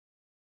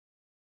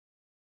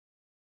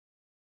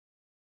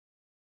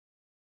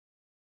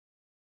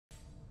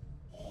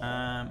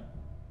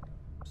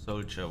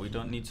Soldier. We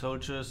don't need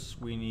soldiers,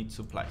 we need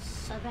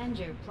supplies.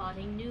 Avenger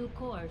plotting new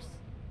course.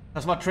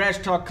 Das war Trash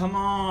Talk, come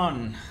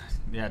on!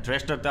 Ja,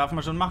 Trash Talk darf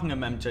man schon machen in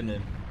meinem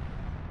Channel.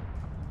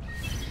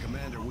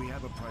 Commander, we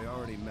have a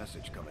priority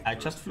message coming. I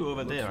just flew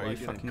over there, are you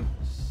fucking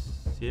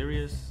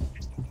serious?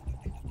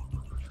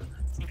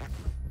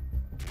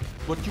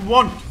 What you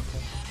want?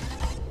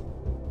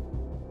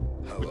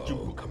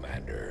 Hello,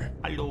 Commander.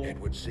 Hello. It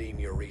would seem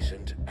your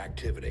recent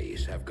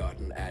activities have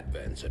gotten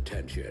Advent's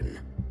attention.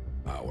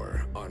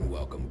 Our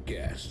unwelcome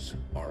guests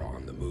are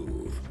on the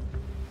move.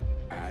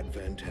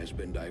 Advent has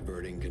been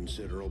diverting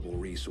considerable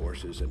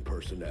resources and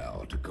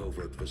personnel to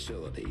covert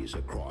facilities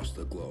across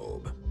the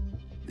globe.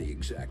 The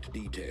exact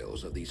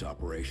details of these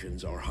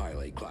operations are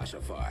highly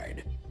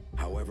classified.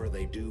 However,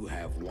 they do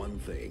have one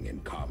thing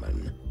in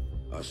common.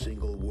 A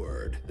single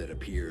word that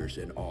appears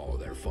in all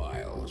their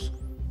files.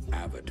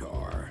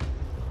 Avatar.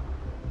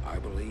 I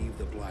believe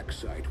the black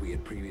site we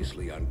had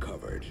previously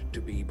uncovered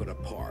to be but a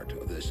part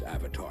of this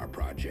Avatar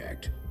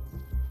project.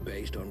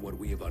 Based on what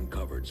we have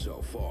uncovered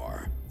so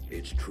far,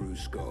 its true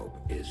scope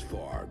is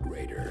far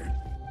greater.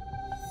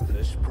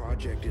 This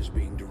project is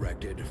being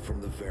directed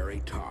from the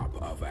very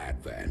top of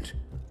Advent,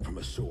 from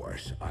a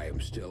source I am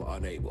still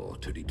unable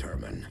to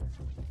determine.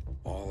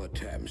 All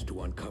attempts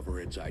to uncover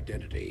its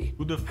identity.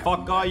 Who the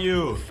fuck are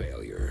you?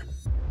 Failure.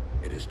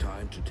 It is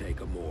time to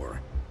take a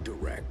more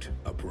direct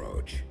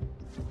approach.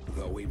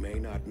 Though we may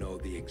not know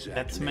the exact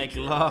Let's make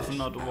nature love, of this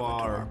not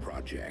Avatar war.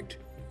 project,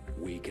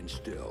 we can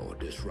still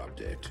disrupt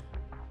it.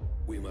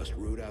 We must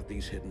root out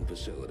these hidden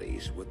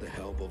facilities with the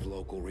help of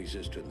local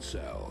resistance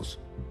cells,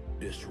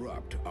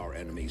 disrupt our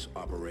enemy's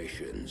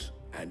operations,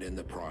 and in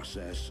the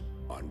process,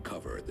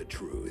 uncover the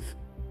truth.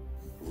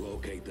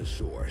 Locate the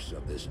source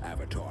of this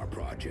Avatar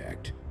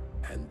project,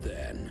 and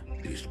then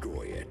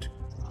destroy it.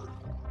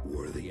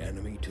 Were the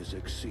enemy to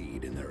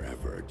succeed in their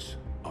efforts,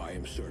 I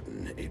am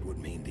certain it would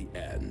mean the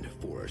end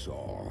for us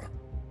all.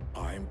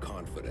 I am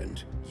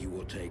confident you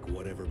will take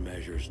whatever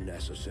measures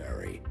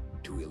necessary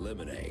to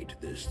eliminate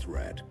this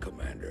threat,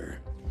 Commander.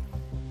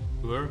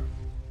 Sure.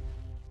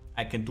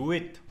 I can do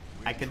it.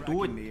 I can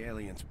do it. The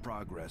aliens'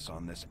 progress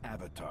on this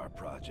Avatar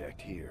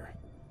project here.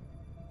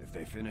 If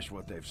they finish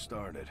what they've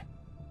started,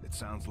 it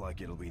sounds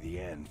like it'll be the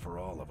end for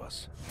all of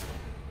us.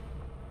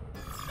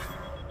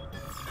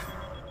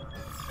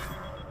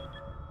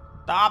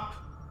 Stop!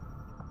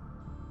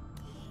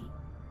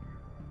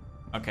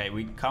 Okay,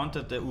 we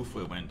counted the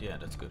UFO event. Yeah,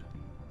 that's good.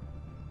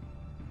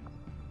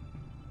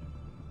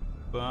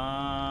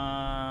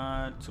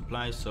 But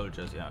supplies,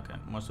 soldiers. Yeah, okay.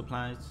 More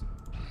supplies.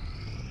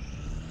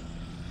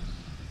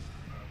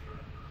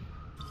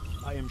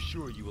 I am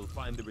sure you will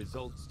find the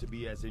results to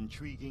be as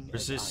intriguing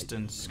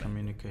Resistance as I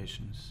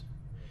communications.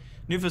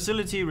 New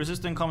facility,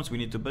 resistant comms. We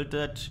need to build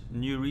that.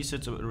 New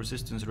research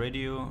resistance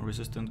radio.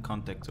 Resistant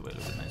contacts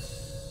available.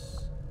 Nice.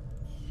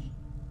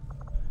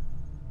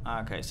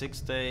 Okay,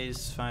 6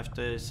 days, 5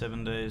 days,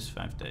 7 days,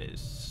 5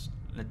 days.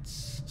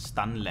 Let's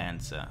stun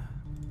Lancer.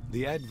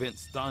 The Advent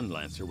Stun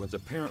Lancer was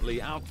apparently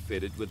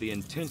outfitted with the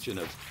intention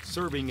of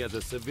serving as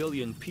a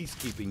civilian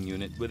peacekeeping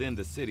unit within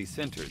the city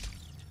centers.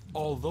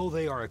 Although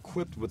they are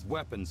equipped with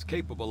weapons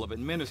capable of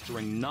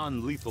administering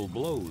non-lethal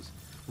blows,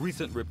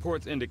 recent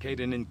reports indicate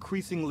an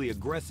increasingly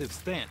aggressive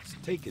stance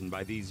taken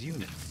by these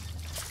units.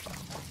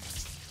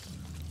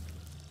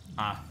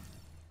 Ah.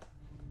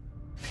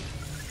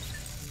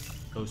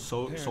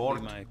 So Apparently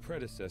sword. my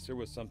predecessor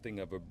was something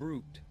of a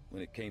brute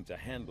when it came to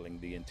handling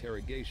the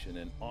interrogation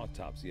and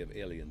autopsy of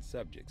alien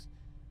subjects.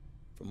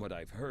 From what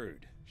I've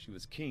heard, she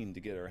was keen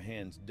to get her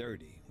hands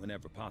dirty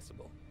whenever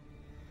possible.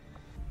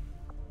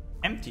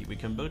 Empty, we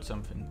can build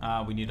something.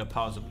 Ah, we need a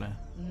power supply.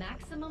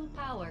 Maximum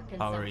power consumption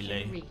Power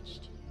relay.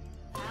 reached.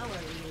 Power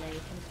relay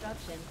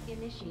construction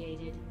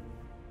initiated.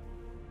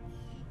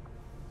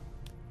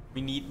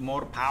 We need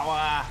more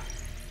power.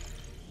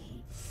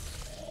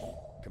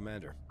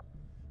 Commander,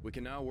 we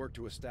can now work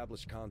to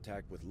establish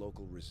contact with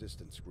local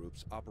resistance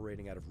groups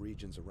operating out of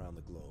regions around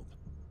the globe.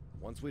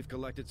 Once we've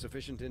collected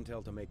sufficient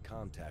intel to make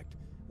contact,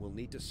 we'll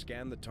need to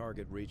scan the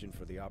target region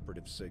for the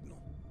operative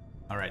signal.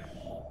 Alright.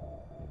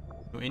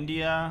 No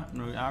India,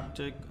 no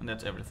Arctic, and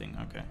that's everything.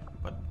 Okay,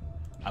 but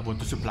I want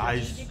the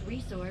supplies. Strategic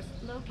resource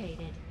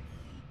located.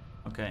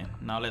 Okay,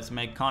 now let's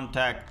make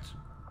contact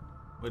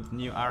with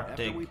New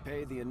Arctic. After we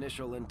pay the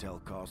initial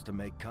intel cost to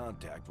make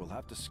contact, we'll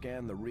have to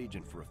scan the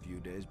region for a few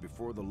days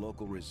before the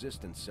local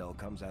resistance cell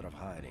comes out of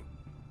hiding.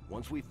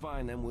 Once we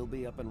find them, we'll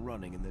be up and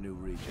running in the new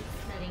region.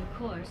 Setting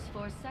course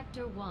for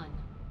Sector 1.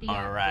 The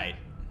Alright.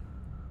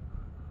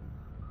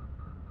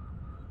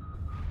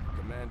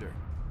 Commander,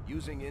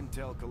 using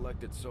intel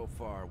collected so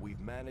far, we've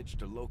managed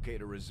to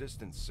locate a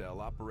resistance cell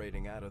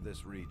operating out of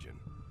this region.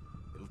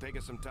 It'll take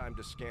us some time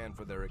to scan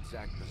for their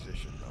exact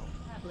position,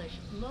 though. Establish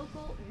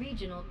local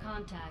regional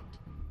contact.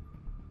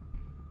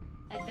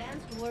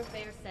 Advanced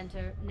Warfare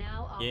Center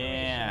now operational.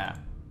 Yeah.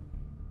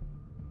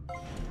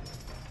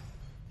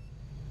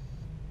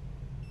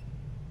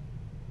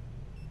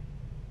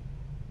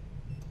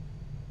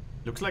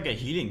 Looks like a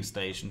healing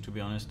station, to be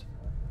honest.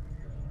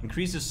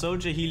 Increases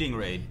soldier healing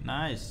rate.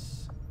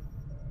 Nice.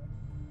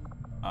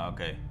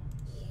 Okay.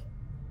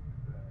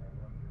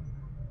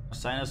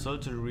 Assign a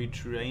soldier to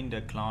retrain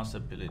their class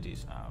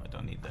abilities. Oh, I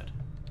don't need that.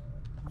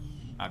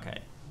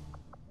 Okay.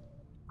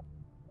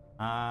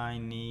 I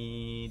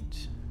need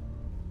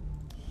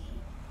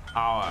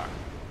power.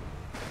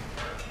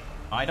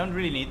 I don't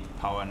really need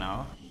power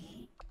now.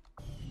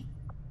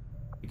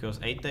 Because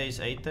 8 days,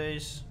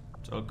 it's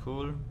all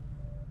cool.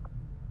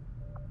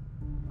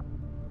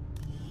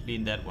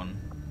 Need that one.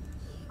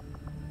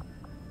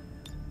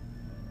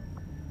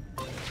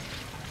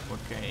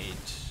 Okay.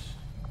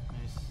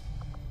 Nice.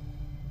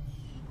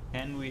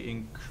 Can we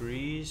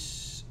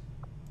increase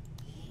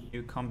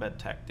new combat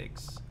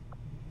tactics?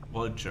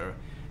 Vulture.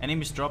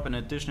 Enemies drop an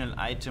additional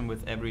item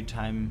with every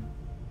time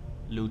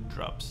loot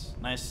drops.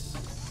 Nice.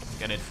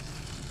 Get it.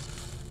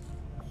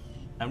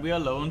 And we are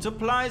low on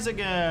supplies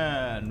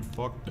again.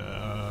 Fuck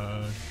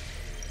that.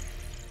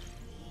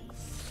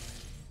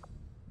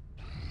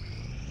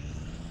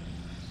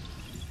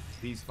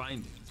 These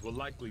findings will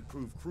likely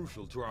prove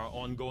crucial to our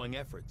ongoing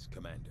efforts,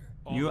 Commander.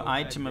 New Although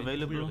item Advent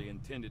available. Clearly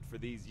intended for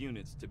these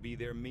units to be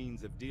their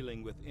means of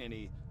dealing with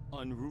any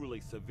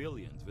unruly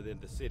civilians within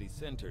the city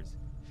centers.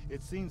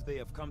 It seems they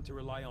have come to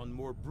rely on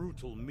more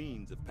brutal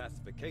means of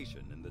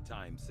pacification in the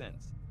time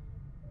since.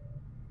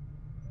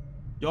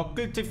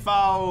 Jockel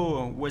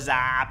TV, what's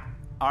up?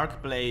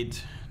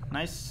 Arcblade,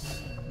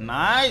 nice,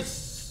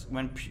 nice.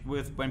 When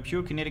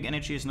pure kinetic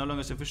energy is no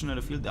longer sufficient in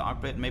the field, the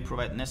Arcblade may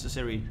provide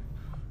necessary.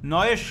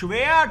 Neues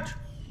Schwert.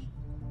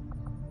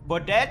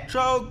 But that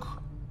joke.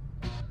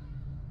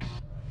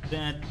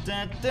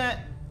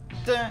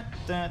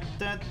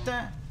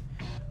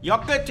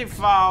 Jockel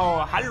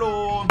TV,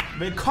 hallo,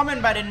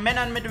 willkommen bei den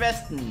Männern mit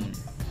Westen.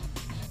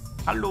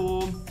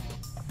 Hallo.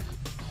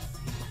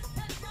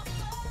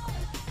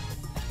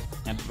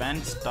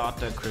 Advanced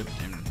starter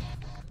cryptim.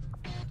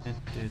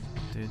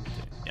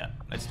 Yeah,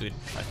 let's do it.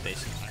 5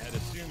 days. I had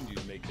assumed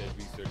you'd make that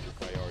research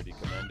a priority,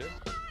 Commander.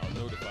 I'll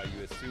notify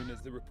you as soon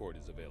as the report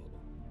is available.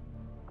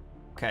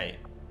 Okay.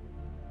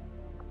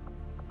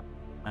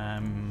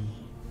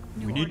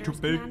 We need to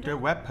build the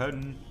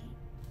weapon.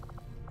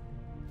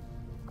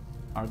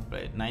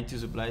 Arcblade, 90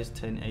 supplies,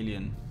 10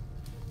 alien.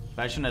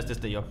 Vielleicht schon, dass das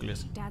der Jockel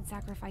ist. Dad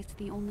sacrificed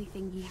the only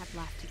thing he had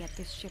left to get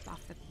this ship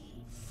off the...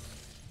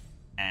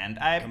 And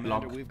I Commander,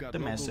 blocked we've got the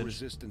local message.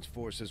 resistance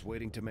forces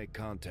waiting to make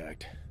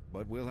contact,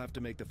 but we'll have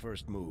to make the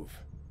first move.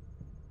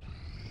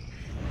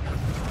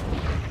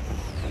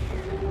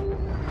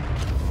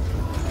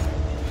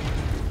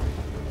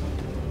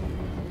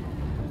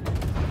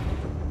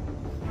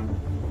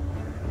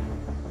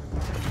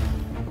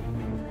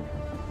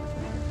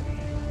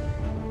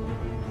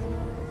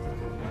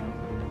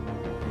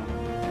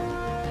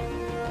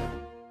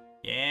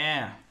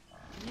 Yeah.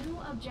 New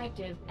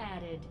objective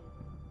added.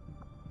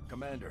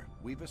 Commander,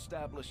 we've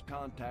established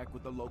contact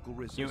with the local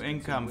resistance.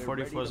 income, and we're 44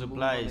 ready to move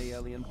supplies. on the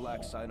alien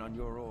black site on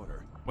your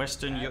order.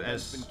 Western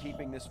Advent's US. been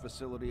keeping this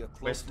facility a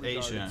West closely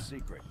guarded Asia.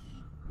 secret.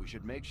 We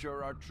should make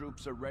sure our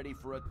troops are ready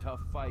for a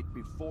tough fight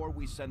before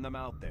we send them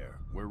out there.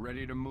 We're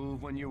ready to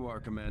move when you are,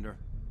 Commander.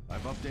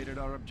 I've updated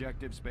our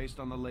objectives based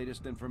on the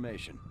latest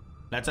information.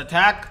 Let's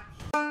attack!